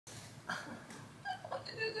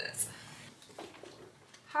do this.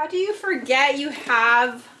 How do you forget you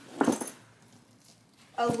have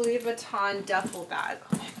a Louis Vuitton duffel bag?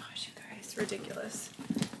 Oh my gosh, you guys, ridiculous.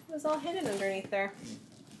 It was all hidden underneath there.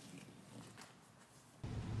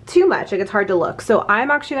 Too much, like it's hard to look. So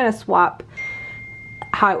I'm actually gonna swap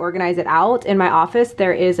how I organize it out. In my office,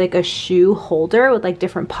 there is like a shoe holder with like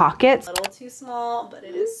different pockets. A little too small, but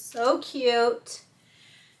it is so cute.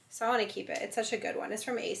 So I want to keep it. It's such a good one. It's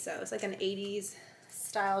from ASOS. It's like an 80s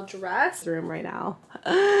style dress. Room right now.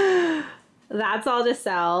 That's all to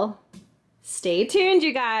sell. Stay tuned,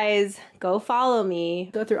 you guys. Go follow me.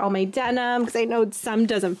 Go through all my denim because I know some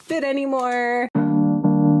doesn't fit anymore.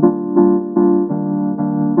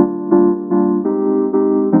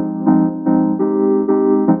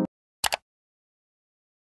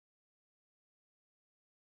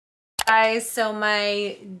 Guys, so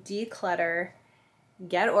my declutter,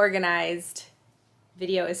 get organized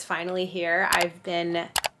video is finally here. I've been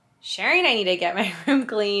sharing I need to get my room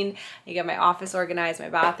clean, I need to get my office organized, my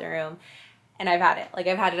bathroom, and I've had it. Like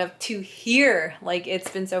I've had it up to here. Like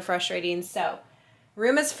it's been so frustrating. So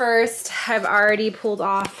room is first. I've already pulled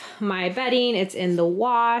off my bedding. It's in the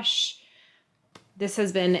wash. This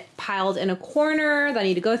has been piled in a corner that I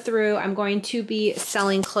need to go through. I'm going to be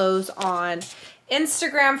selling clothes on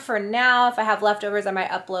Instagram for now. If I have leftovers, I might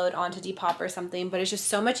upload onto Depop or something, but it's just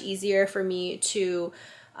so much easier for me to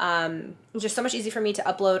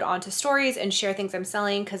upload onto stories and share things I'm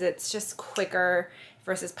selling because it's just quicker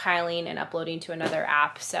versus piling and uploading to another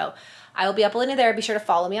app. So I will be uploading there. Be sure to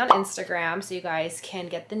follow me on Instagram so you guys can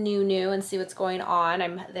get the new and see what's going on.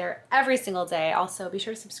 I'm there every single day. Also, be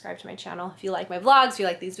sure to subscribe to my channel if you like my vlogs, if you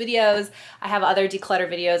like these videos. I have other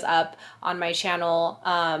declutter videos up on my channel.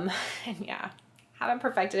 And yeah. Haven't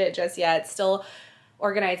perfected it just yet. Still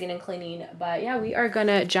organizing and cleaning. But yeah, we are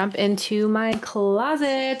gonna jump into my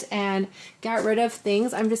closet and get rid of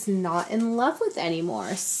things I'm just not in love with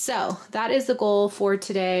anymore. So that is the goal for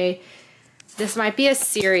today. This might be a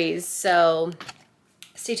series, so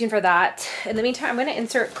stay tuned for that. In the meantime, I'm gonna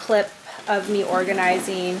insert a clip of me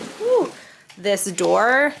organizing this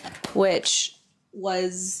door, which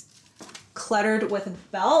was cluttered with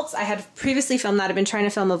belts. I had previously filmed that. I've been trying to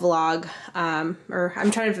film a vlog, or I'm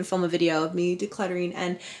trying to film a video of me decluttering,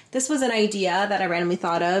 and this was an idea that I randomly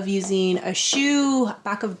thought of using a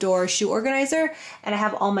back of door shoe organizer, and I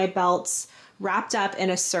have all my belts wrapped up in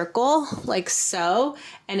a circle like so,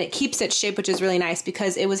 and it keeps its shape, which is really nice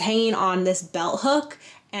because it was hanging on this belt hook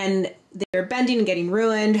and they're bending and getting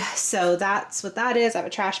ruined. So that's what that is. I have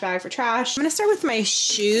a trash bag for trash. I'm gonna start with my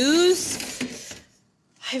shoes.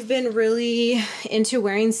 I've been really into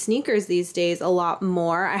wearing sneakers these days a lot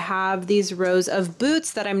more. I have these rows of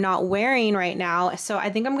boots that I'm not wearing right now, so I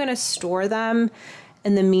think I'm gonna store them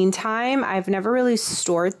in the meantime. I've never really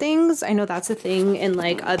stored things. I know that's a thing in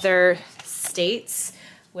like other states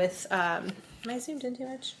with, am I zoomed in too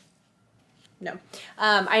much? No.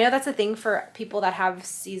 I know that's a thing for people that have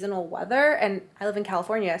seasonal weather, and I live in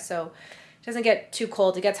California, so it doesn't get too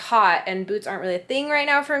cold. It gets hot, and boots aren't really a thing right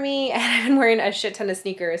now for me, and I've been wearing a shit ton of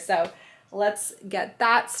sneakers. So let's get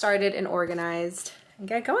that started and organized and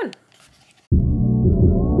get going.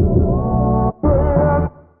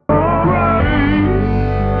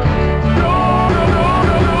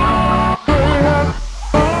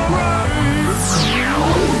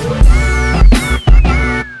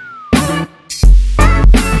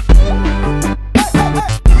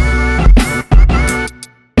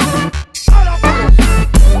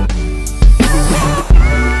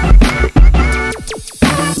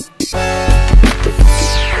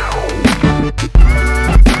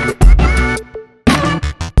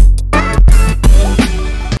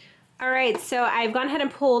 So I've gone ahead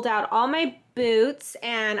and pulled out all my boots,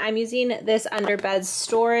 and I'm using this underbed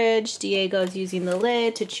storage. Diego's using the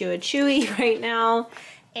lid to chew a chewy right now,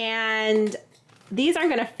 and these aren't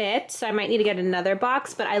gonna fit, so I might need to get another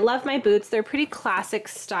box, but I love my boots. They're pretty classic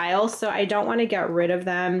style, so I don't want to get rid of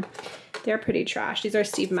them. They're pretty trash. These are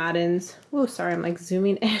Steve Madden's. Oh, sorry, I'm like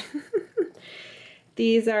zooming in.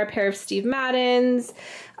 These are a pair of Steve Madden's,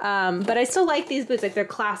 but I still like these boots. Like, they're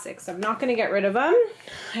classics, so I'm not gonna get rid of them.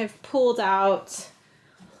 I've pulled out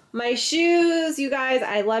my shoes, you guys.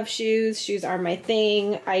 I love shoes. Shoes are my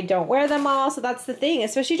thing. I don't wear them all, so that's the thing.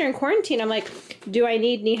 Especially during quarantine, I'm like, do I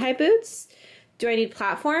need knee-high boots? Do I need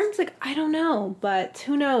platforms? Like, I don't know, but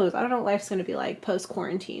who knows? I don't know what life's gonna be like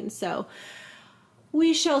post-quarantine, so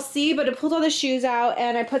we shall see. But I pulled all the shoes out,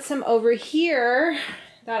 and I put some over here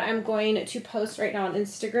that I'm going to post right now on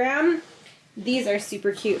Instagram. These are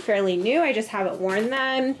super cute, fairly new. I just haven't worn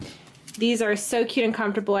them. These are so cute and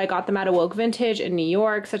comfortable. I got them at a Woke Vintage in New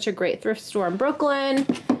York, such a great thrift store in Brooklyn.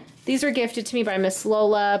 These were gifted to me by Miss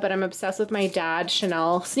Lola, but I'm obsessed with my dad's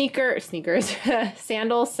Chanel sneakers,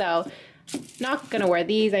 sandals, so not gonna wear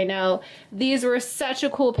these. I know these were such a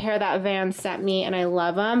cool pair that Van sent me, and I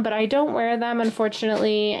love them, but I don't wear them,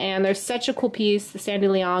 unfortunately, and they're such a cool piece, the Sandy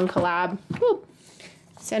Leon collab. Woo.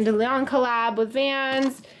 Sandy Leon collab with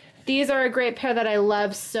Vans. These are a great pair that I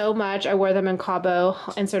love so much. I wore them in Cabo.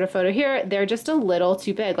 I'll insert a photo here. They're just a little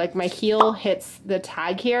too big. Like, my heel hits the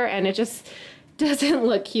tag here, and it just doesn't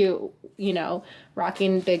look cute, you know,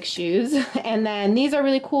 rocking big shoes. And then these are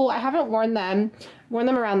really cool. I haven't worn them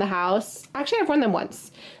around the house. Actually, I've worn them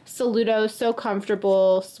once. Saludo, so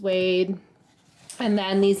comfortable, suede. And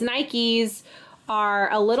then these Nikes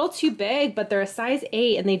are a little too big, but they're a size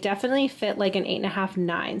 8, and they definitely fit like an 8.5,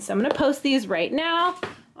 9. So I'm gonna post these right now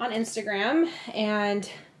on Instagram and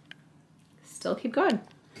still keep going.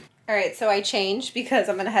 All right, so I changed because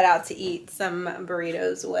I'm gonna head out to eat some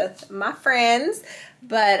burritos with my friends,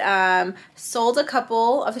 but sold a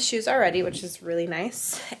couple of the shoes already, which is really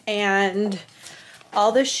nice, and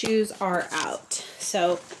all the shoes are out.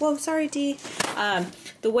 So, whoa, sorry, D.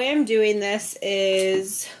 The way I'm doing this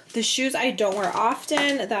is the shoes I don't wear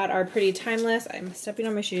often that are pretty timeless. I'm stepping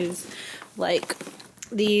on my shoes, like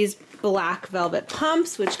these black velvet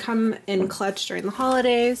pumps, which come in clutch during the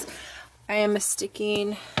holidays. I am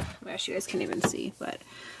sticking, oh my gosh, you guys can't even see, but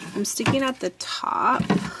I'm sticking at the top.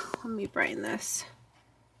 Let me brighten this.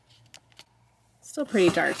 Still pretty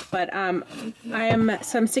dark, but I'm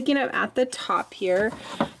sticking up at the top here,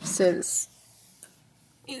 since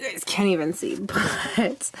you guys can't even see,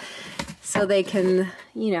 but so they can,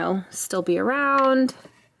 you know, still be around.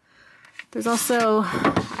 There's also,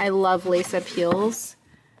 I love lace-up heels,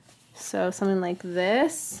 so something like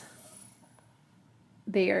this.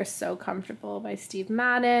 They are so comfortable, by Steve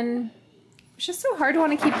Madden. It's just so hard to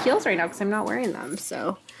want to keep heels right now because I'm not wearing them,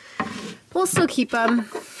 so we'll still keep them.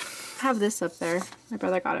 Have this up there. My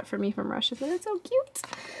brother got it for me from Russia, but it's so cute.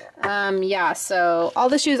 Yeah, so all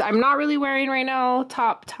the shoes I'm not really wearing right now.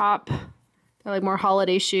 Top. They're like more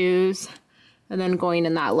holiday shoes. And then going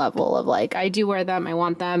in that level of like, I do wear them, I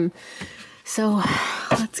want them. So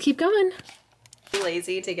let's keep going.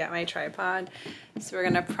 Lazy to get my tripod. So we're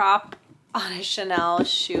gonna prop on a Chanel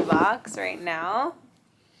shoebox right now.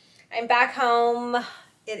 I'm back home.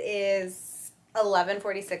 It is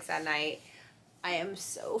 11:46 at night. I am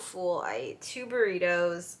so full. I ate 2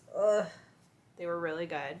 burritos. Ugh, they were really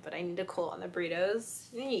good, but I need to cool on the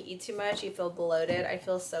burritos. You know, you eat too much, you feel bloated. I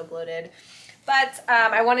feel so bloated. But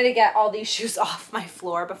I wanted to get all these shoes off my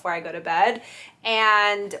floor before I go to bed.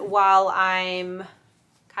 And while I'm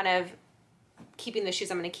kind of keeping the shoes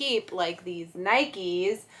I'm going to keep, like these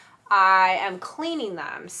Nikes, I am cleaning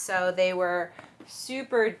them. So they were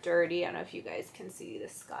super dirty. I don't know if you guys can see the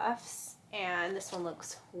scuffs. And this one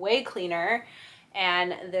looks way cleaner.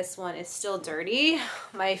 And this one is still dirty.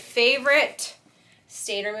 My favorite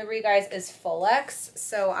stain remover, you guys, is Folex.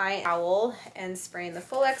 So I towel and spraying the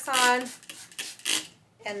Folex on,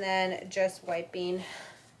 and then just wiping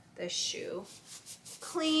the shoe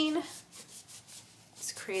clean.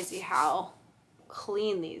 It's crazy how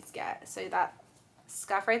clean these get. So that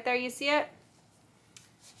scuff right there, you see it?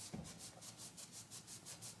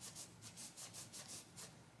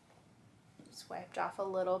 Just wiped off a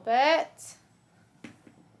little bit.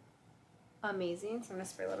 Amazing. So I'm going to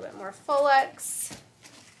spray a little bit more Folex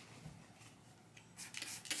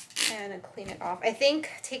and clean it off. I think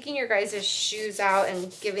taking your guys' shoes out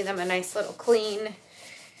and giving them a nice little clean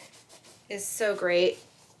is so great,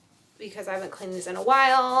 because I haven't cleaned these in a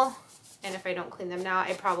while, and if I don't clean them now,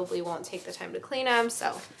 I probably won't take the time to clean them.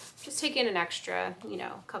 So just taking an extra, you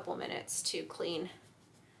know, couple minutes to clean.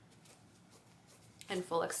 And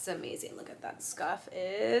Folex is amazing. Look at that, scuff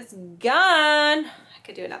is gone. I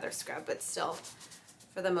could do another scrub, but still,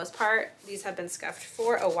 for the most part, these have been scuffed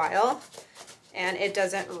for a while, and it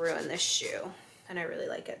doesn't ruin the shoe, and I really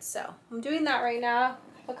like it. So I'm doing that right now.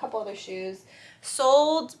 I have a couple other shoes.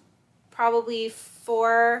 Sold probably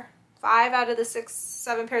 4, 5 out of the 6,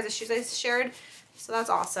 7 pairs of shoes I shared, so that's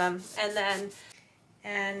awesome.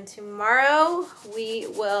 And tomorrow we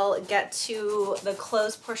will get to the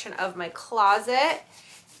clothes portion of my closet,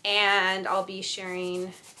 and I'll be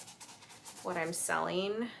sharing what I'm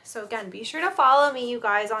selling. So again, be sure to follow me, you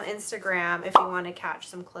guys, on Instagram if you want to catch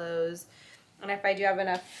some clothes. And if I do have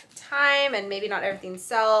enough time and maybe not everything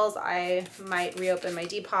sells, I might reopen my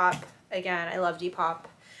Depop. Again, I love Depop.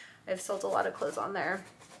 I've sold a lot of clothes on there.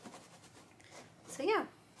 So yeah,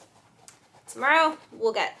 tomorrow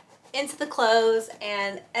we'll get into the clothes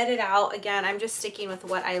and edit out. Again, I'm just sticking with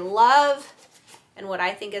what I love and what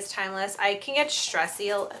I think is timeless. I can get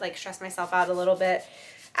stressy, like stress myself out a little bit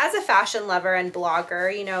as a fashion lover and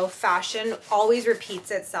blogger, you know, fashion always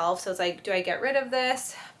repeats itself. So it's like, do I get rid of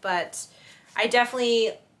this? But I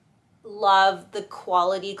definitely love the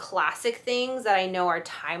quality classic things that I know are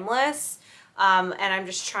timeless. And I'm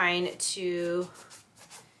just trying to,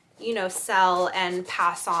 you know, sell and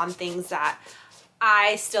pass on things that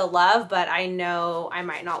I still love, but I know I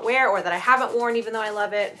might not wear, or that I haven't worn even though I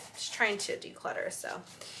love it. Just trying to declutter. So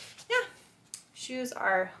yeah, shoes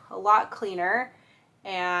are a lot cleaner,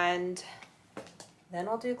 and then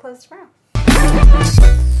I'll do clothes tomorrow.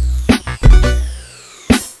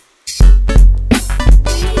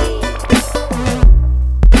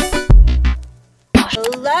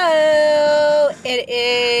 Hello, it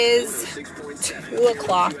is 2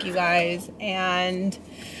 o'clock, you guys, and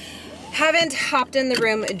haven't hopped in the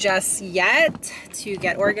room just yet to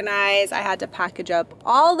get organized. I had to package up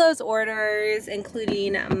all those orders,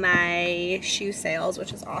 including my shoe sales,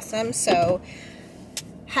 which is awesome. So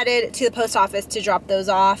headed to the post office to drop those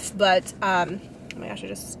off, but oh my gosh, I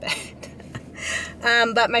just spit.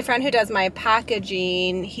 But my friend who does my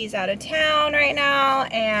packaging, he's out of town right now,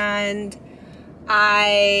 and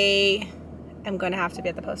I am going to have to be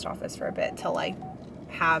at the post office for a bit till I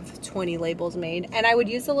have 20 labels made. And I would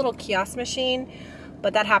use a little kiosk machine,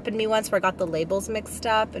 but that happened to me once where I got the labels mixed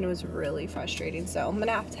up and it was really frustrating. So I'm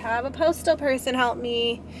gonna have a postal person help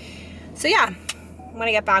me. So yeah, when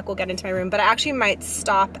I get back, we'll get into my room, but I actually might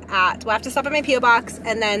stop at, well, I have to stop at my P.O. box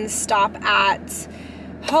and then stop at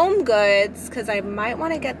Home Goods, because I might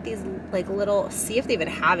want to get these like little, see if they even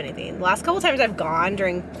have anything. The last couple times I've gone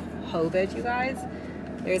during COVID, you guys,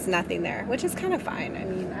 there's nothing there, which is kind of fine. I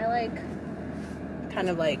mean, I like kind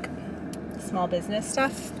of like small business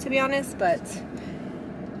stuff, to be honest, but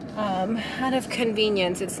out of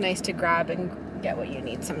convenience, it's nice to grab and get what you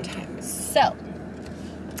need sometimes. So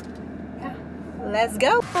yeah, let's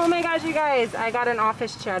go. Oh my gosh, you guys, I got an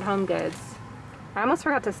office chair at Home Goods. I almost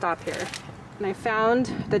forgot to stop here, and I found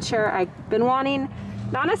the chair I've been wanting.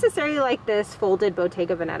 Not necessarily like this folded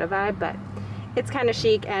Bottega Veneta vibe, but it's kind of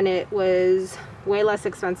chic, and it was way less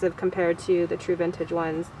expensive compared to the true vintage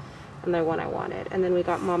ones and the one I wanted. And then we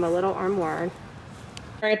got Mom a little armoire.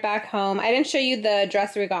 Right back home. I didn't show you the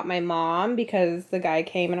dresser we got my mom because the guy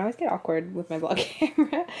came, and I always get awkward with my vlog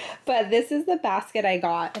camera. But this is the basket I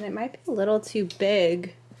got, and it might be a little too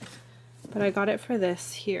big, but I got it for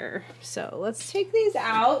this here. So let's take these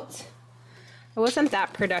out. I wasn't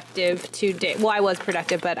that productive today. Well, I was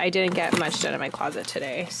productive, but I didn't get much done in my closet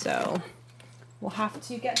today. So we'll have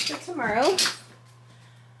to get to tomorrow,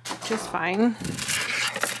 which is fine.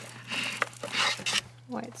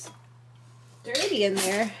 Why it's dirty in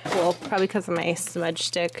there. Well, probably because of my smudge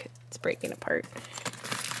stick. It's breaking apart.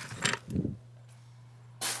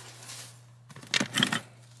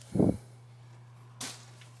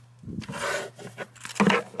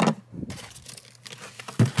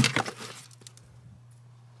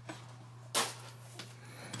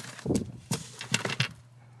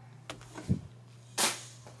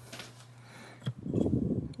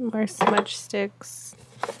 More smudge sticks.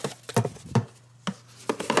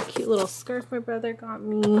 Cute little scarf my brother got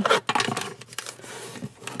me.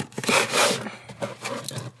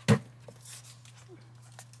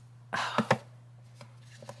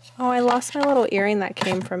 Oh, I lost my little earring that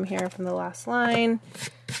came from here from the last line.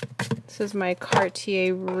 This is my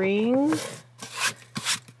Cartier ring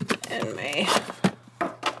and my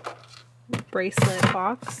bracelet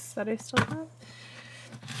box that I still have.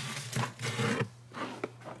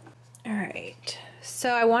 Alright, so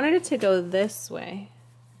I wanted it to go this way.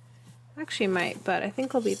 Actually might, but I think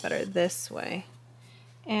it'll be better this way.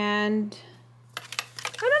 And I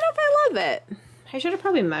don't know if I love it. I should have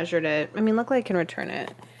probably measured it. I mean, luckily I can return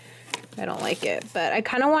it. I don't like it, but I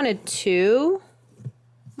kind of wanted two.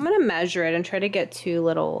 I'm gonna measure it and try to get two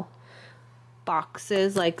little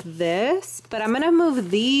boxes like this, but I'm gonna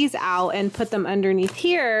move these out and put them underneath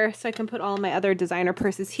here so I can put all my other designer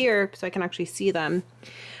purses here so I can actually see them.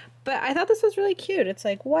 But I thought this was really cute. It's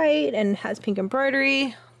like white and has pink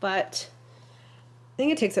embroidery, but I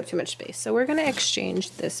think it takes up too much space. So we're gonna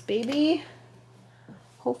exchange this baby.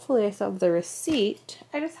 Hopefully I still have the receipt.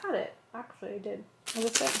 I just had it. Actually, I did. Is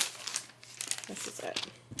this it? This is it.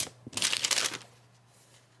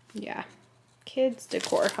 Yeah. Kids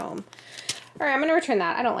decor home. All right, I'm gonna return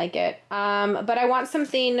that. I don't like it. But I want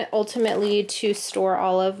something ultimately to store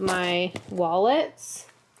all of my wallets.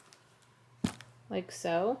 Like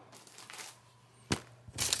so.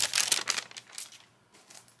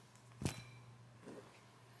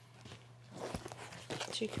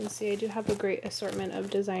 As you can see, I do have a great assortment of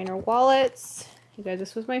designer wallets. You guys,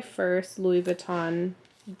 this was my first Louis Vuitton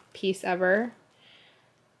piece ever.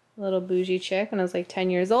 A little bougie chick when I was like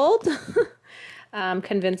 10 years old.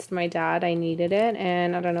 Convinced my dad I needed it,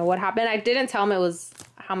 and I don't know what happened. I didn't tell him it was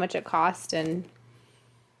how much it cost, and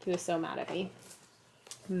he was so mad at me.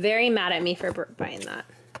 Very mad at me for buying that.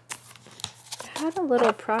 I had a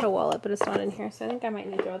little Prada wallet, but it's not in here, so I think I might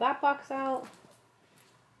need to throw that box out.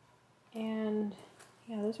 And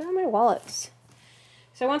yeah, those are all my wallets.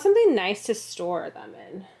 So I want something nice to store them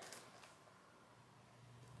in.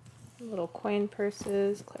 Little coin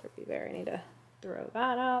purses, Claire Beaver. I need to throw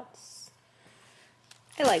that out.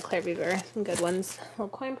 I like Claire Beaver, some good ones. Little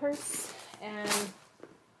coin purse. And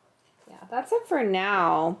yeah, that's it for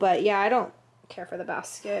now. But yeah, I don't care for the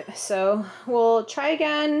basket, so we'll try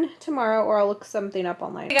again tomorrow, or I'll look something up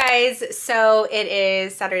online. Hey guys, so it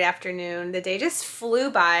is Saturday afternoon. The day just flew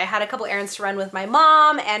by. I had a couple errands to run with my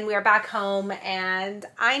mom, and we are back home, and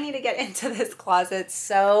I need to get into this closet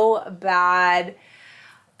so bad.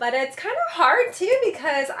 But it's kind of hard too,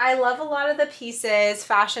 because I love a lot of the pieces.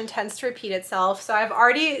 Fashion tends to repeat itself, so I've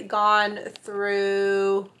already gone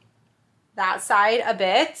through that side a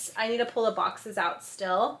bit. I need to pull the boxes out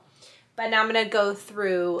still. But now I'm going to go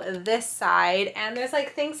through this side, and there's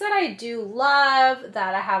like things that I do love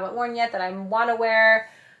that I haven't worn yet that I want to wear,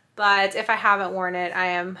 but if I haven't worn it, I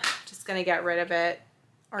am just going to get rid of it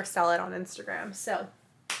or sell it on Instagram. So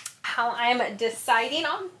how I'm deciding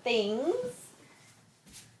on things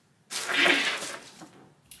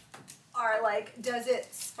are like, does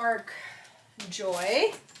it spark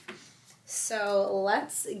joy? So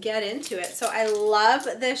let's get into it. So I love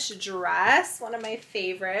this dress, one of my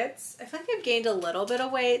favorites. I feel like I've gained a little bit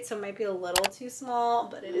of weight, so it might be a little too small,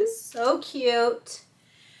 but it is so cute.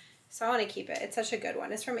 So I want to keep it. It's such a good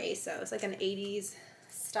one. It's from ASOS. It's like an 80s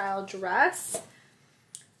style dress.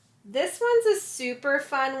 This one's a super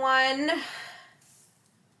fun one.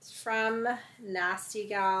 It's from Nasty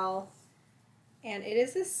Gal, and it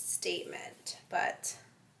is a statement, but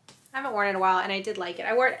I haven't worn it in a while, and I did like it.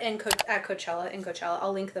 I wore it at Coachella.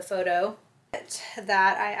 I'll link the photo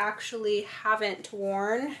that I actually haven't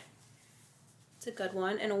worn. It's a good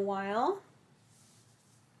one in a while.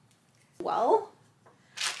 Well,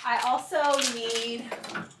 I also need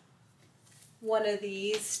one of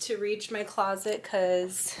these to reach my closet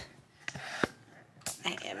because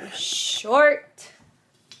I am short.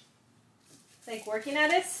 It's like working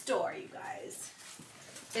at a store, you guys.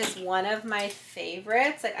 Is one of my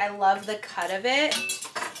favorites. Like, I love the cut of it.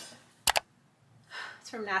 It's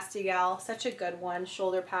from Nasty Gal. Such a good one.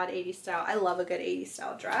 Shoulder pad, 80s style. I love a good 80s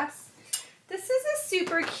style dress. This is a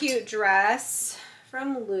super cute dress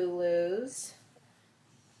from Lulu's.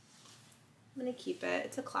 I'm gonna keep it.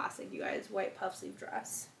 It's a classic, you guys. White puff sleeve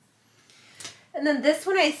dress. And then this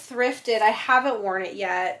one I thrifted. I haven't worn it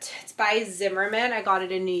yet. It's by Zimmerman. I got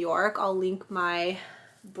it in New York. I'll link my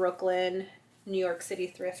Brooklyn, New York City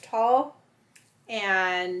thrift haul,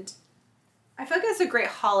 and I feel like it's a great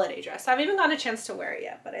holiday dress. I haven't even gotten a chance to wear it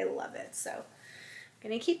yet, but I love it, so I'm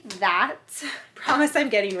gonna keep that. Promise I'm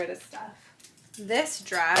getting rid of stuff. This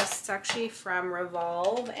dress, it's actually from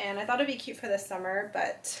Revolve, and I thought it'd be cute for the summer,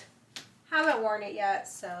 but haven't worn it yet,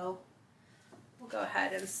 so we'll go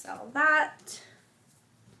ahead and sell that.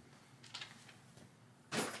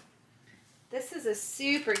 This is a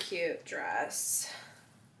super cute dress.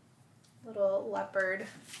 Little leopard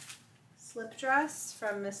slip dress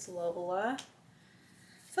from Miss Lola.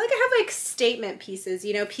 I feel like I have like statement pieces,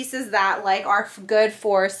 you know, pieces that like are good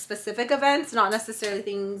for specific events, not necessarily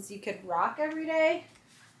things you could rock every day.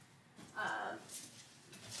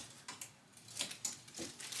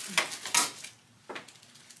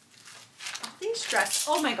 These dresses,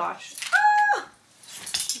 oh my gosh. Ah!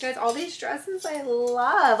 You guys, all these dresses I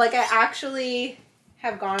love. Like, I actually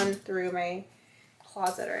have gone through my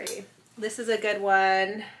closet already. This is a good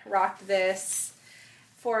one. Rocked this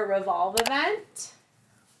for a Revolve event.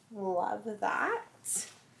 Love that.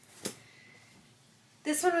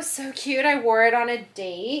 This one was so cute. I wore it on a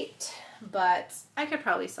date, but I could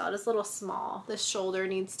probably sell it. It's a little small. The shoulder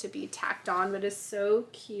needs to be tacked on, but it's so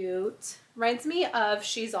cute. Reminds me of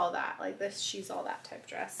She's All That, like this She's All That type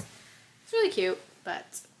dress. It's really cute,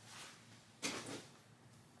 but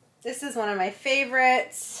this is one of my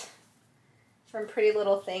favorites from Pretty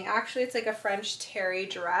Little Thing. Actually, it's like a French terry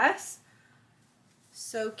dress.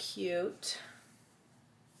 So cute.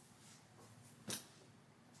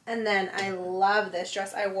 And then I love this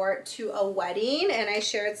dress. I wore it to a wedding, and I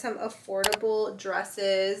shared some affordable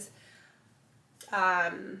dresses.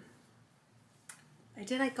 I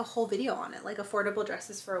did like a whole video on it, like affordable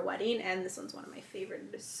dresses for a wedding, and this one's one of my favorites.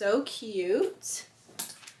 It is so cute.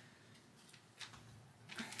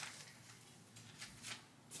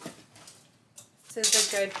 This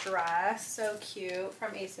is a good dress, so cute,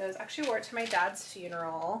 from ASOS. Actually wore it to my dad's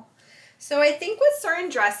funeral. So I think with certain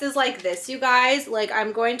dresses like this, you guys, like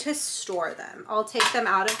I'm going to store them. I'll take them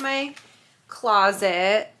out of my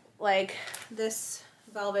closet, like this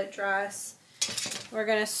velvet dress. We're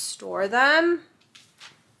gonna store them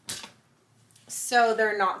so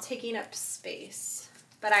they're not taking up space,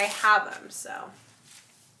 but I have them, so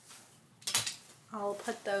I'll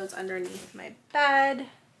put those underneath my bed.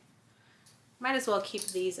 Might as well keep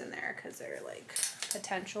these in there because they're like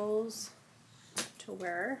potentials to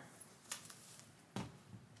wear.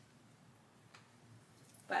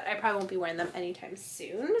 But I probably won't be wearing them anytime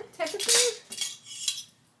soon, type of thing.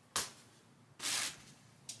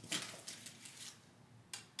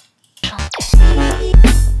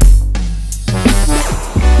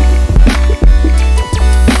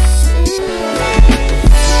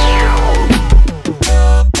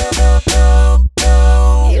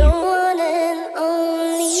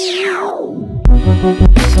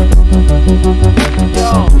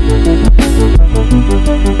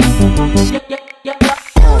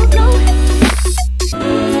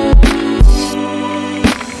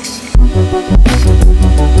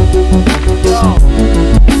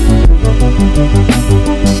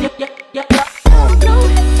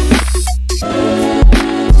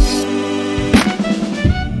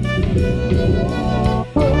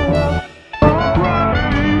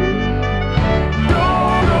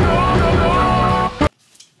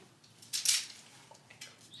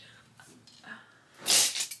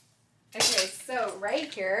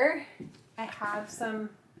 Here I have some,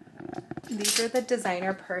 these are the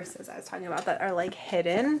designer purses I was talking about that are like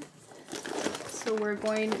hidden, so we're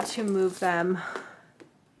going to move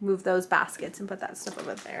those baskets and put that stuff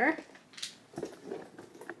over there.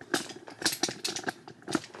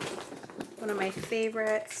 One of my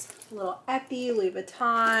favorites, little Epi, Louis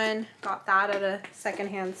Vuitton, got that at a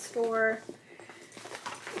secondhand store.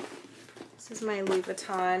 This is my Louis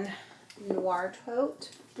Vuitton Noir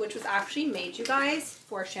tote, which was actually made, you guys,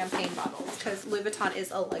 for champagne bottles because Louis Vuitton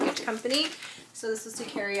is a luggage company. So this is to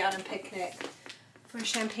carry out a picnic for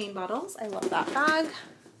champagne bottles. I love that bag.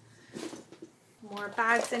 More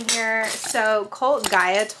bags in here. So Cult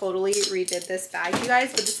Gaia totally redid this bag, you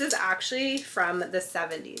guys, but this is actually from the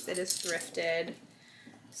 70s. It is thrifted.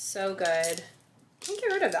 So good. Can't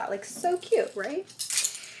get rid of that. Like, so cute, right?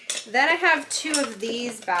 Then I have two of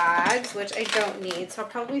these bags, which I don't need. So I'll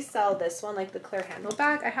probably sell this one, like the clear handle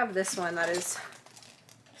bag. I have this one that is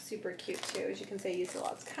super cute too. As you can see, I used it a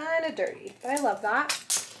lot. It's kind of dirty, but I love that.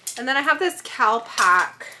 And then I have this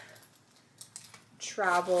Calpac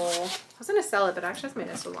travel. I was going to sell it, but actually has my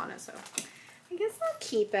initials on it. So I guess I'll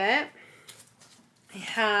keep it. I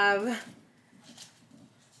have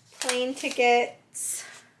plane tickets.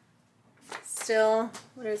 Still,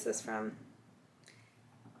 what is this from?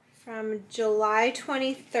 From July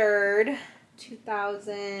 23rd,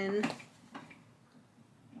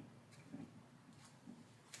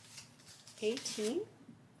 2018.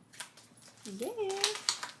 Yeah.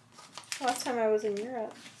 Last time I was in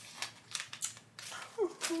Europe.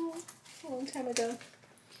 Oh, a long time ago.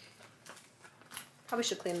 Probably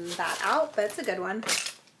should clean that out, but it's a good one.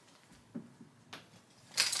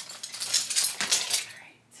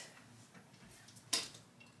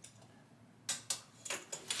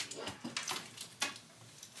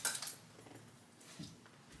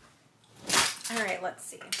 Let's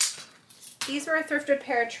see. These were a thrifted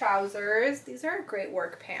pair of trousers. These are great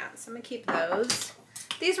work pants. I'm gonna keep those.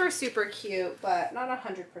 These were super cute, but not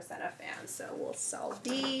 100% a fan, so we'll sell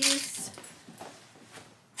these.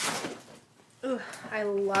 Ooh, I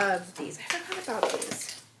love these. I forgot about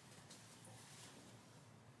these.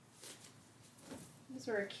 These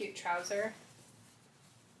were a cute trouser.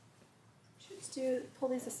 Should pull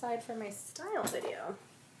these aside for my style video.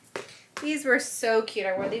 These were so cute.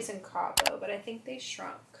 I wore these in Cabo, but I think they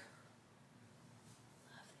shrunk.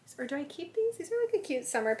 Love these. Or do I keep these? These are like a cute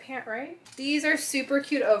summer pant, right? These are super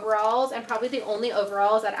cute overalls, and probably the only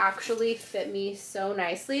overalls that actually fit me so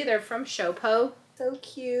nicely. They're from Shopo. So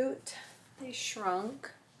cute. They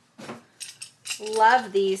shrunk.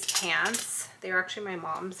 Love these pants. They're actually my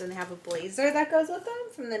mom's, and they have a blazer that goes with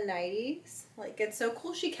them from the 90s. Like, it's so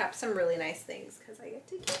cool. She kept some really nice things because I get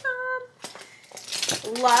to keep them.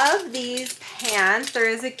 Love these pants. There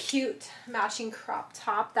is a cute matching crop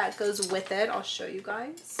top that goes with it. I'll show you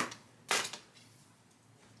guys.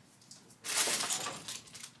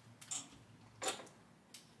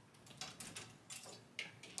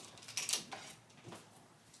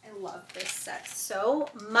 I love this set so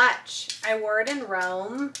much. I wore it in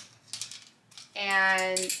Rome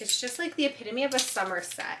And it's just like the epitome of a summer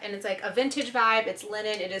set. And it's like a vintage vibe. It's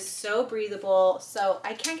linen. It is so breathable. So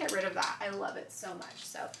I can't get rid of that. I love it so much.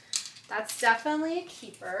 So that's definitely a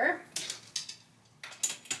keeper.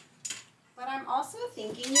 But I'm also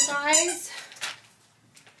thinking, you guys,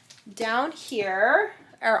 down here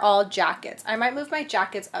are all jackets. I might move my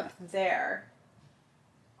jackets up there.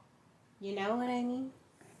 You know what I mean?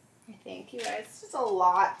 I think, you guys, it's just a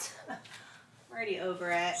lot. I'm already over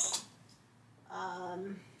it.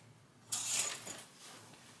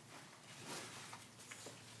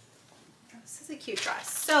 This is a cute dress.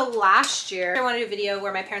 So last year, I wanted to do a video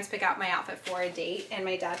where my parents pick out my outfit for a date, and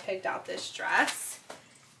my dad picked out this dress.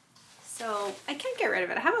 So I can't get rid of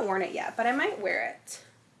it. I haven't worn it yet, but I might wear it.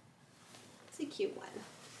 It's a cute one.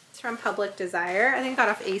 It's from Public Desire. I think I got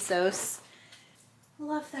off ASOS.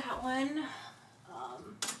 Love that one.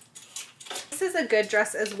 This is a good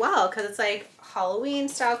dress as well because it's like Halloween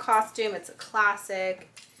style costume. It's a classic.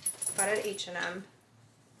 Got it at H&M.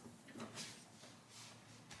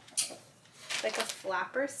 It's like a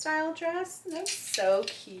flapper style dress. That's so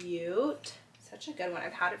cute. Such a good one.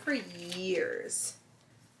 I've had it for years.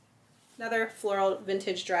 Another floral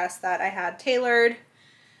vintage dress that I had tailored.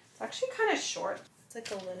 It's actually kind of short. It's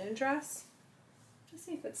like a linen dress. Let's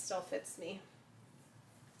see if it still fits me.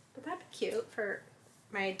 But that'd be cute for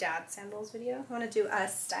my dad's sandals video. I want to do a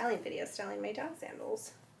styling video, styling my dad's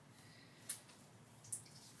sandals.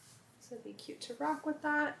 So it'd be cute to rock with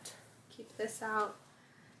that. Keep this out.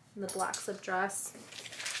 And the black slip dress.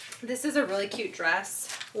 This is a really cute dress.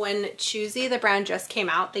 When Choosy, the brand, just came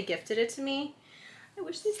out, they gifted it to me. I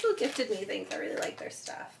wish they still gifted me things. I really like their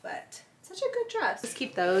stuff, but such a good dress. Just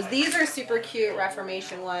keep those. These are super cute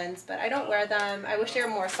Reformation ones, but I don't wear them. I wish they were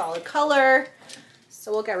more solid color,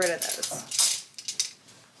 so we'll get rid of those.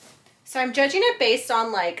 So I'm judging it based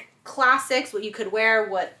on like classics, what you could wear,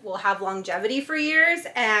 what will have longevity for years,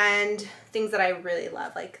 and things that I really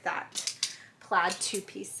love, like that plaid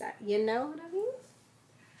two-piece set. You know what I mean?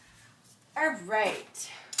 All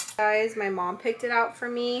right, guys, my mom picked it out for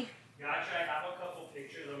me. Gotcha, I have a couple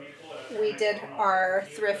pictures. Let me pull it up. We did our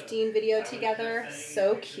thrifting video together.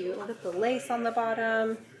 So cute. Look at the lace on the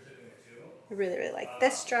bottom. I really, really like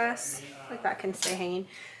this dress. Like that can stay hanging.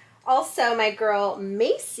 Also, my girl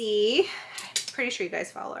Macy, I'm pretty sure you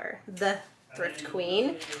guys follow her, the thrift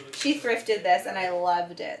queen. She thrifted this and I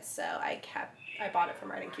loved it. So I bought it from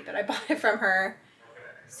her. I didn't keep it. I bought it from her.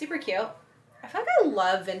 Super cute. I feel like I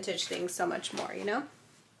love vintage things so much more, you know?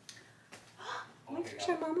 Oh my gosh,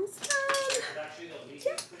 I'm almost done.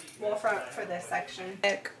 Yeah. Well, for this section.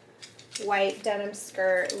 White denim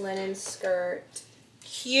skirt, linen skirt.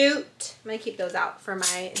 Cute. I'm going to keep those out for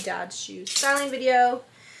my dad's shoe styling video.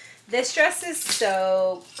 This dress is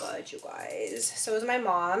so good, you guys. So is my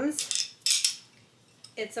mom's.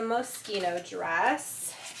 It's a Moschino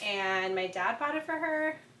dress, and my dad bought it for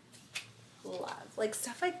her. Love. Like,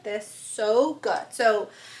 stuff like this, so good. So,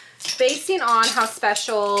 basing on how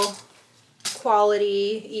special,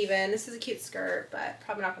 quality even, this is a cute skirt, but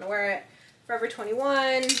probably not going to wear it. Forever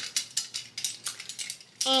 21.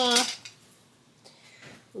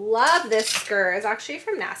 Love this skirt. It's actually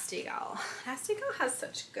from Nasty Gal. Nasty Gal has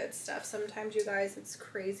such good stuff. Sometimes, you guys, it's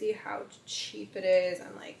crazy how cheap it is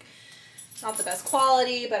and like not the best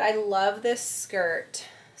quality, but I love this skirt.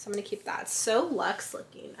 So I'm going to keep that. It's so luxe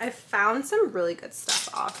looking. I found some really good stuff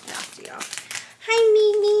off Nasty Gal. Hi,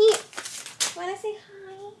 Mimi. Want to say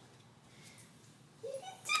hi?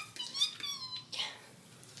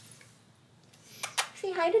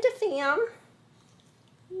 Say hi to the fam.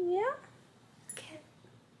 Yeah.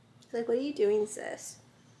 Like, what are you doing, sis?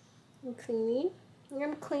 I'm cleaning.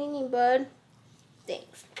 I'm cleaning, bud.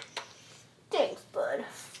 Thanks. Thanks, bud.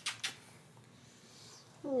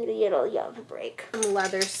 I'm gonna get a young break.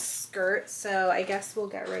 Leather skirt, so I guess we'll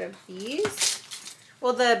get rid of these.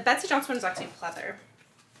 Well, the Betsy Johnson one is actually pleather.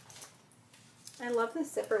 I love the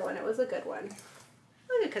zipper one. It was a good one. I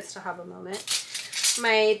think it could still have a moment.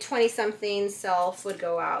 My 20-something self would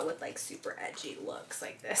go out with like super edgy looks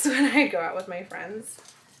like this when I go out with my friends.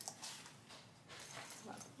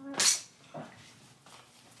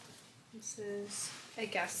 This is a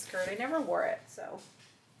guest skirt. I never wore it, so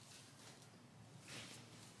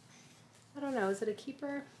I don't know. Is it a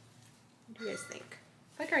keeper? What do you guys think?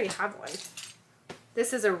 I feel like I already have one.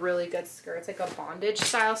 This is a really good skirt. It's like a bondage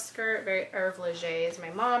style skirt. Very Hervé Leger is my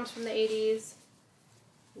mom's from the 80s.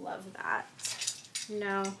 Love that.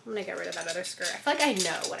 No, I'm gonna get rid of that other skirt. I feel like I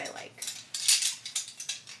know what I like.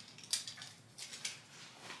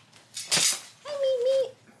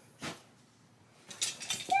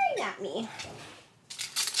 At me.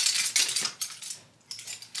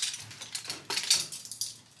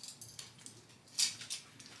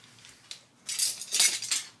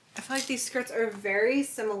 feel like these skirts are very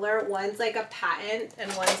similar. One's like a patent and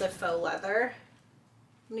one's a faux leather.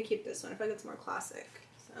 I'm gonna keep this one. I feel like it's more classic.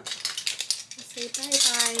 So let's say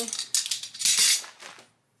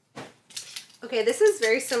bye-bye. Okay, this is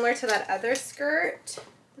very similar to that other skirt.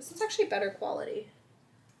 This is actually better quality.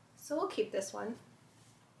 So we'll keep this one.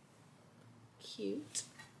 Cute.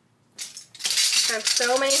 I have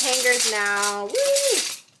so many hangers now. Woo!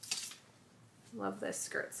 Love this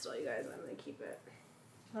skirt still, you guys. I'm gonna keep it.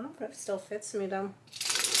 I don't know if it still fits me though.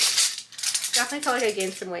 Definitely felt like I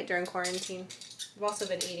gained some weight during quarantine. I've also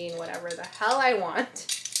been eating whatever the hell I want.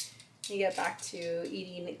 You get back to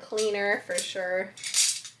eating cleaner for sure.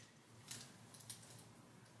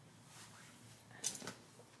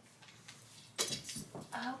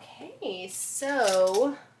 Okay,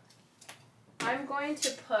 so I'm going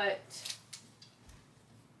to put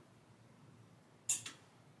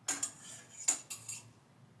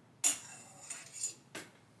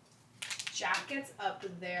jackets up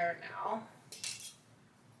there now.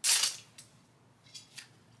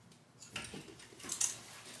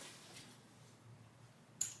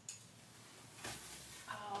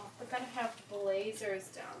 Oh, we're gonna have blazers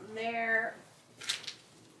down there.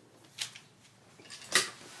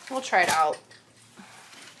 We'll try it out.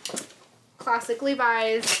 Classic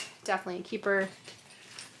Levi's, definitely a keeper.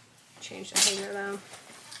 Change the hanger though.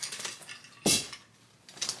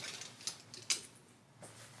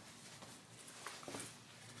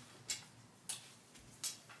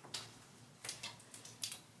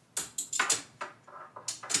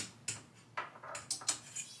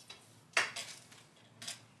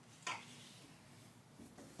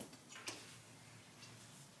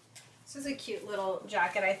 This is a cute little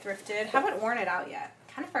jacket I thrifted. Haven't worn it out yet.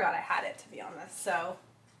 Kind of forgot I had it, to be honest. So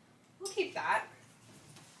we'll keep that.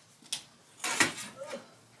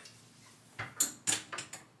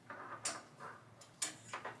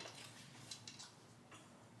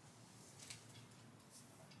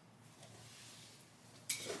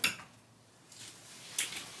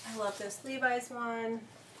 I love this Levi's one.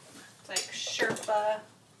 It's like Sherpa.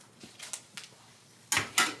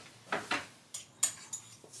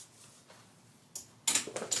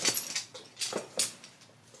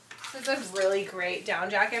 This is a really great down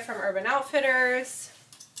jacket from Urban Outfitters.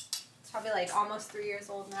 It's probably like almost 3 years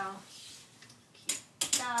old now. Keep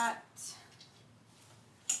that.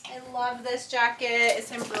 I love this jacket.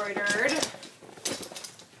 It's embroidered.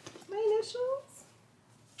 My initials.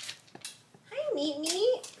 Hi,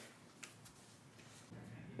 Meat.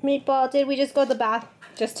 Meatball, did we just go to the bath?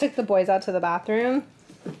 Just took the boys out to the bathroom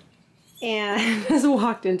and just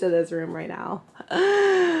walked into this room right now.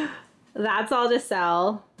 That's all to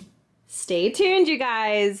sell. Stay tuned, you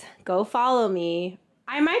guys. Go follow me.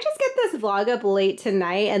 I might just get this vlog up late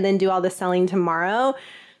tonight and then do all the selling tomorrow.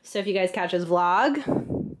 So if you guys catch this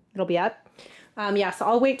vlog, it'll be up. Yeah, so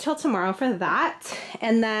I'll wait till tomorrow for that.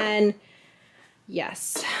 And then,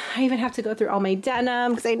 yes, I even have to go through all my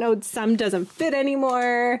denim because I know some doesn't fit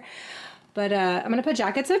anymore. But I'm going to put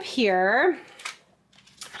jackets up here.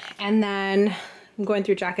 And then I'm going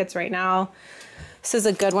through jackets right now. This is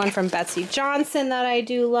a good one from Betsy Johnson that I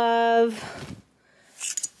do love.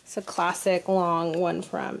 It's a classic long one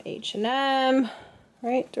from H&M,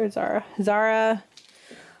 right? Or Zara. Zara.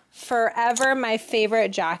 Forever my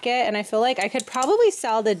favorite jacket. And I feel like I could probably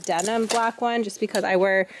sell the denim black one just because I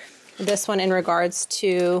wear this one in regards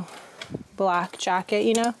to black jacket,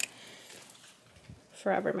 you know?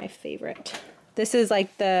 Forever my favorite. This is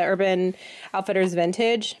like the Urban Outfitters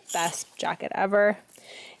vintage. Best jacket ever.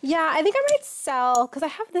 Yeah, I think I might sell, because I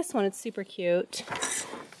have this one. It's super cute.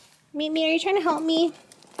 Mimi, are you trying to help me?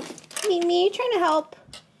 Mimi, are you trying to help?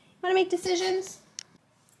 Want to make decisions?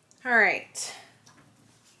 All right.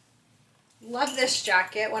 Love this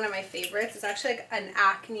jacket. One of my favorites. It's actually like an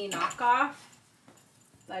Acne knockoff,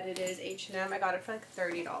 but it is H&M. I got it for like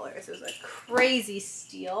 $30. It was a crazy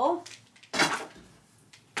steal.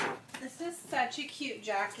 This is such a cute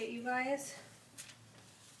jacket, you guys.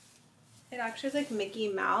 It actually is like Mickey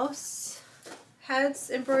Mouse heads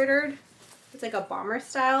embroidered. It's like a bomber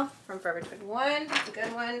style from Forever 21. It's a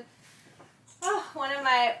good one. Oh, one of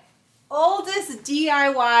my oldest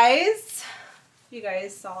DIYs. You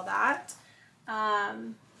guys saw that.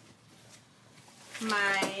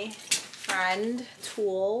 My friend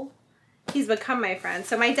Tool, he's become my friend.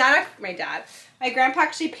 So my grandpa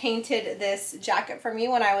actually painted this jacket for me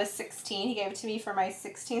when I was 16. He gave it to me for my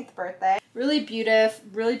 16th birthday. Really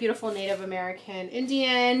beautiful Native American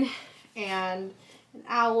Indian and an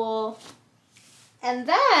owl. And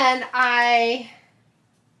then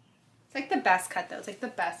it's like the best cut though. It's like the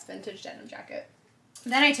best vintage denim jacket.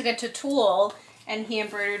 Then I took it to Tool and he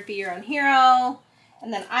embroidered Be Your Own Hero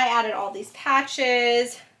And then I added all these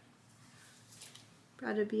patches.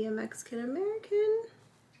 Proud to be a Mexican American.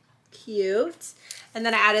 Cute. And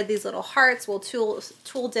then I added these little hearts. Well,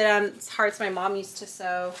 Tool did hearts my mom used to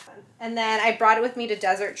sew. And then I brought it with me to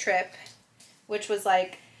Desert Trip, which was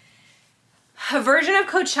like a version of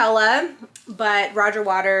Coachella, but Roger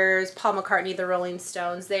Waters, Paul McCartney, the Rolling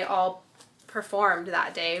Stones, they all performed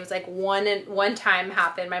that day. It was like one time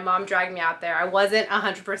happened. My mom dragged me out there. I wasn't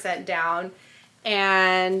 100% down,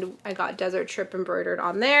 and I got Desert Trip embroidered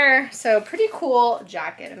on there. So pretty cool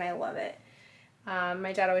jacket, and I love it.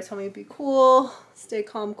 My dad always told me to be cool, stay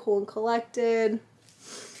calm, cool, and collected.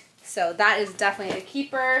 So that is definitely a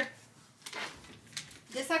keeper.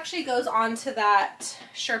 This actually goes on to that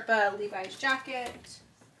Sherpa Levi's jacket.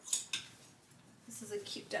 This is a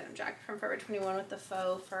cute denim jacket from Forever 21 with the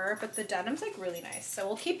faux fur, but the denim's like really nice. So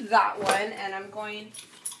we'll keep that one, and I'm going,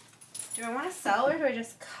 do I want to sell or do I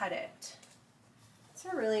just cut it? It's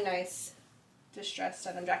a really nice distressed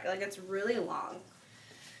denim jacket. Like, it's really long.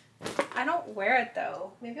 I don't wear it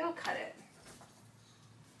though. Maybe I'll cut it.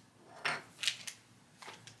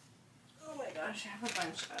 Oh my gosh, I have a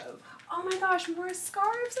bunch of, oh my gosh, more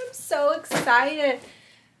scarves. I'm so excited.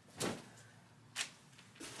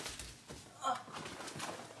 Oh.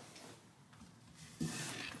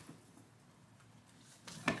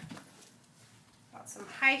 Got some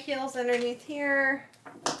high heels underneath here.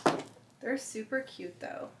 They're super cute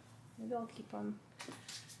though. Maybe I'll keep them.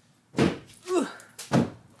 Ooh.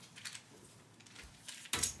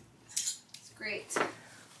 Great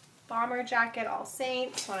bomber jacket, All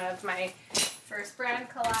Saints, one of my first brand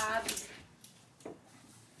collabs.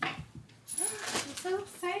 I'm so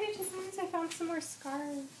excited, you guys. I found some more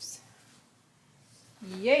scarves.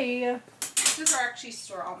 Yay! This is where I actually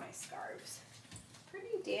store all my scarves.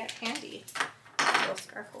 Pretty damn handy. Little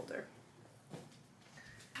scarf holder.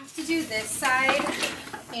 I have to do this side,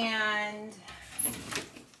 and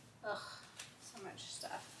ugh, so much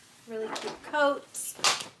stuff. Really cute coats.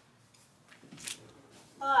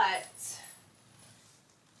 But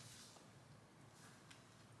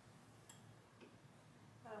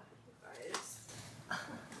oh, you guys, I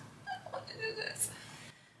want to do this.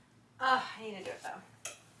 Oh, I need to do it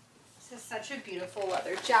though. This is such a beautiful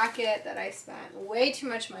leather jacket that I spent way too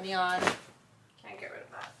much money on. Can't get rid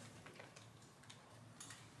of that.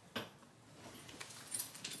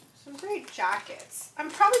 Some great jackets.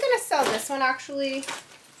 I'm probably gonna sell this one actually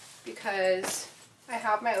because I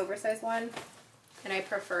have my oversized one. And I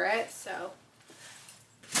prefer it, so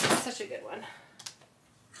it's such a good one.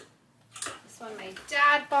 This one my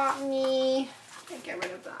dad bought me. I can't get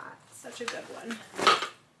rid of that. Such a good one.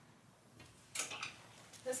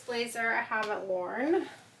 This blazer I haven't worn.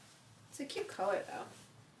 It's a cute color though.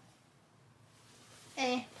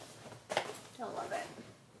 Don't love it.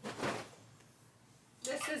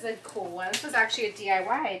 This is a cool one. This was actually a DIY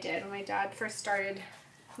I did when my dad first started,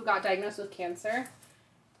 who got diagnosed with cancer.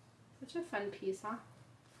 Such a fun piece, huh?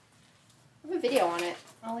 I have a video on it.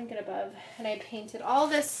 I'll link it above. And I painted all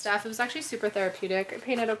this stuff. It was actually super therapeutic. I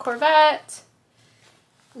painted a Corvette.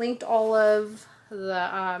 Linked all of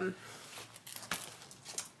the,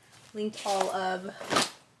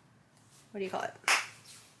 what do you call it?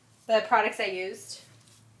 The products I used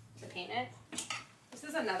to paint it. This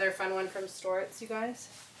is another fun one from Storts, you guys.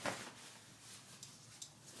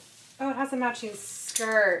 Oh, it has a matching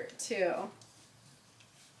skirt, too.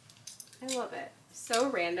 I love it.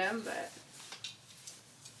 So random, but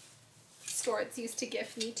Storts used to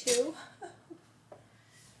gift me too.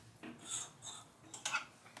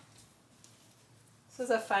 This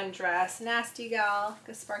was a fun dress. Nasty Gal, like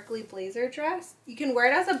a sparkly blazer dress. You can wear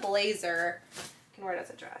it as a blazer. You can wear it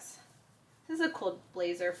as a dress. This is a cool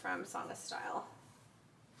blazer from Song of Style.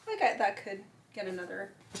 I think that could get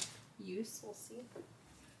another use. We'll see.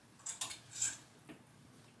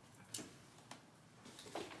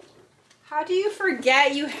 How do you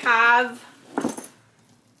forget you have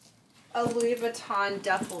a Louis Vuitton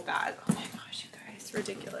duffel bag? Oh my gosh, you guys,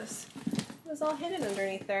 ridiculous. It was all hidden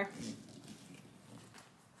underneath there.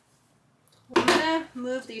 I'm gonna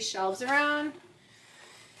move these shelves around.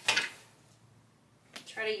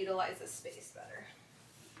 Try to utilize this space better.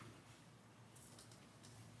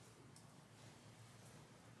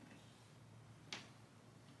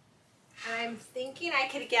 I'm thinking I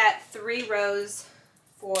could get 3 rows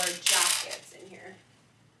for jackets in here.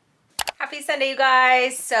 Happy Sunday, you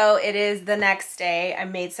guys. So it is the next day. I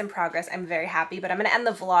made some progress. I'm very happy, but I'm gonna end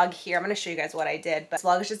the vlog here. I'm gonna show you guys what I did, but this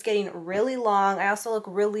vlog is just getting really long. I also look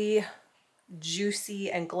really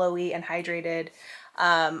juicy and glowy and hydrated.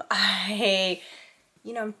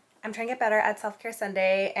 You know, I'm trying to get better at Self-Care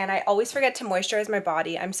Sunday, and I always forget to moisturize my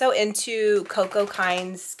body. I'm so into Coco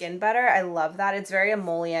Kind's skin butter. I love that. It's very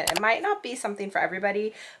emollient. It might not be something for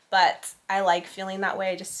everybody, but I like feeling that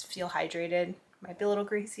way. I just feel hydrated. Might be a little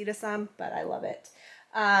greasy to some, but I love it.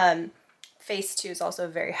 Face too is also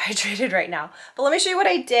very hydrated right now. But let me show you what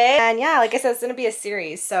I did. And yeah, like I said, it's gonna be a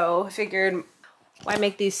series, so I figured why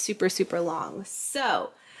make these super, super long.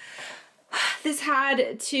 So this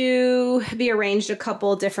had to be arranged a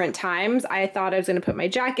couple different times. I thought I was gonna put my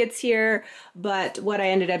jackets here, but what I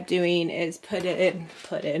ended up doing is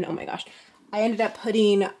oh my gosh. I ended up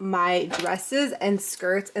putting my dresses and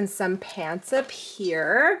skirts and some pants up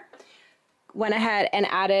here. Went ahead and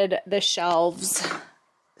added the shelves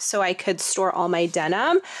so I could store all my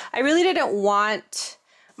denim. I really didn't want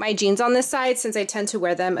my jeans on this side since I tend to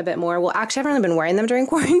wear them a bit more. Well, actually, I haven't really been wearing them during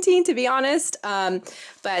quarantine, to be honest.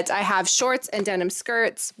 But I have shorts and denim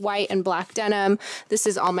skirts, white and black denim. This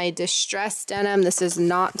is all my distressed denim. This is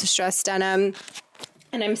not distressed denim.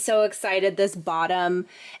 And I'm so excited this bottom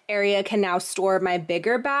area can now store my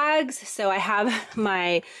bigger bags. So I have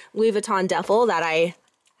my Louis Vuitton duffel that I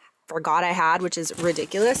forgot I had, which is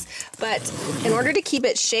ridiculous. But in order to keep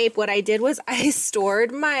it shape, what I did was I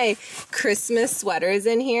stored my Christmas sweaters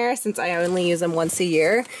in here since I only use them once a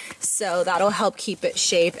year. So that'll help keep it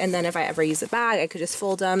shape. And then if I ever use a bag, I could just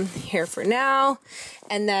fold them here for now.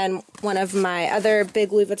 And then one of my other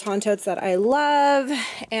big Louis Vuitton totes that I love.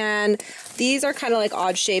 And these are kind of like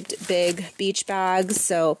odd shaped big beach bags.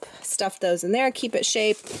 So stuff those in there, keep it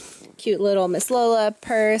shaped. Cute little Miss Lola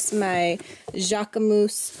purse, my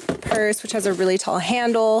Jacquemus purse, which has a really tall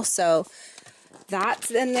handle. So that's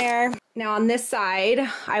in there. Now on this side,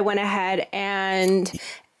 I went ahead and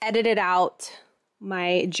edited out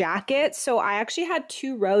my jacket. So I actually had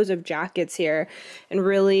 2 rows of jackets here and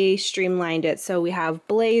really streamlined it. So we have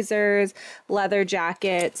blazers, leather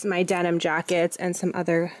jackets, my denim jackets, and some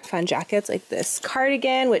other fun jackets like this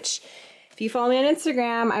cardigan, which if you follow me on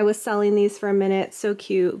Instagram, I was selling these for a minute. So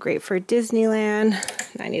cute, great for Disneyland.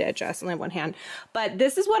 I need to adjust, I only have one hand. But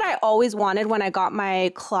this is what I always wanted when I got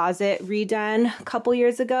my closet redone a couple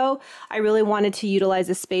years ago. I really wanted to utilize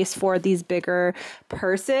the space for these bigger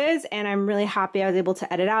purses, and I'm really happy I was able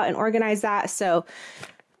to edit out and organize that. So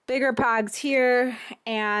bigger bags here,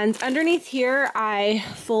 and underneath here, I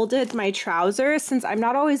folded my trousers since I'm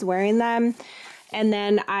not always wearing them. And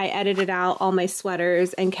then I edited out all my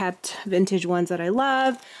sweaters and kept vintage ones that I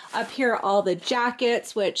love. Up here, all the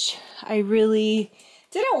jackets, which I really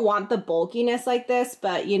didn't want the bulkiness like this,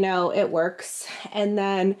 but you know, it works. And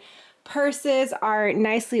then purses are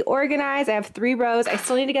nicely organized. I have 3 rows. I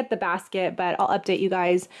still need to get the basket, but I'll update you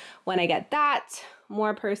guys when I get that.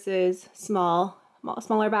 More purses, smaller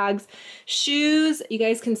bags. Shoes, you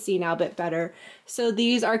guys can see now a bit better. So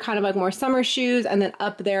these are kind of like more summer shoes, and then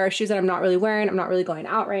up there are shoes that I'm not really wearing. I'm not really going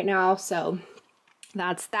out right now, so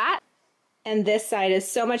that's that. And this side is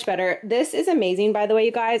so much better. This is amazing, by the way,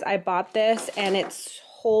 you guys. I bought this, and it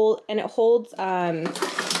holds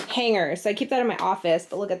hangers. So I keep that in my office,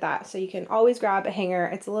 but look at that. So you can always grab a hanger.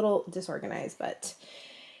 It's a little disorganized, but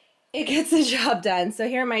it gets the job done. So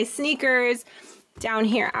here are my sneakers. Down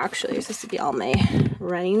here, actually, are supposed to be all my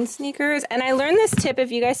running sneakers. And I learned this tip,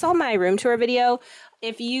 if you guys saw my room tour video,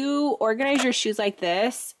 if you organize your shoes like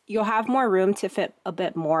this, you'll have more room to fit a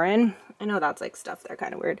bit more in. I know that's like stuff that are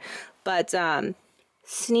kind of weird, but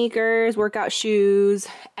sneakers, workout shoes,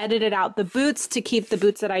 edited out the boots to keep the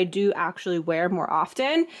boots that I do actually wear more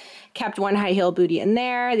often. Kept one high heel booty in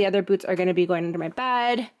there. The other boots are going to be going under my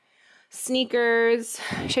bed. Sneakers.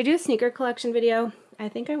 Should I do a sneaker collection video? I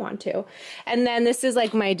think I want to. And then this is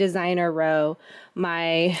like my designer row,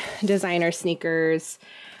 my designer sneakers,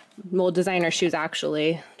 well, designer shoes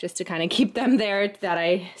actually, just to kind of keep them there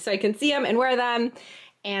so I can see them and wear them.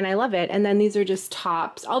 And I love it. And then these are just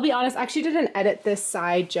tops. I'll be honest, I actually didn't edit this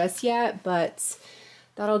side just yet, but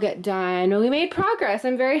that'll get done. We made progress.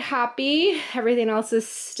 I'm very happy. Everything else is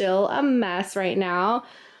still a mess right now.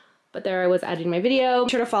 But there I was editing my video.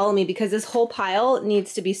 Be sure to follow me because this whole pile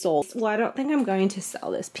needs to be sold. Well, I don't think I'm going to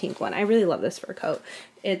sell this pink one. I really love this fur coat.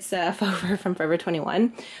 It's a faux fur from Forever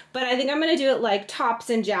 21. But I think I'm gonna do it like tops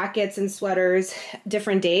and jackets and sweaters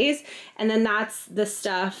different days. And then that's the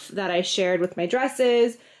stuff that I shared with my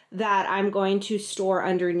dresses that I'm going to store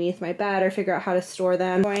underneath my bed or figure out how to store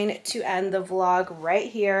them. I'm going to end the vlog right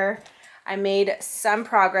here. I made some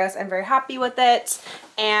progress. I'm very happy with it.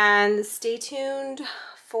 And stay tuned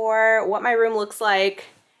for what my room looks like,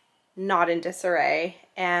 not in disarray.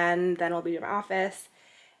 And then it'll be my office,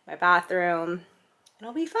 my bathroom.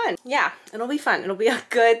 It'll be fun. Yeah, it'll be fun. It'll be a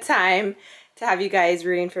good time to have you guys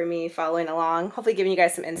rooting for me, following along, hopefully giving you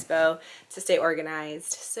guys some inspo to stay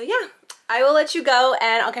organized. So yeah, I will let you go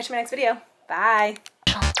and I'll catch you in my next video. Bye.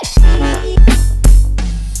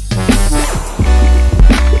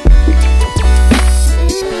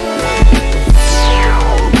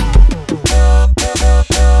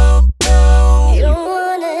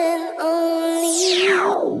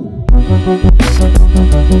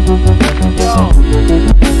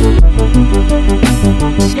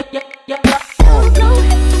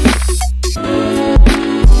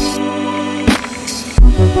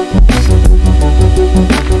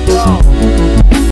 Yo.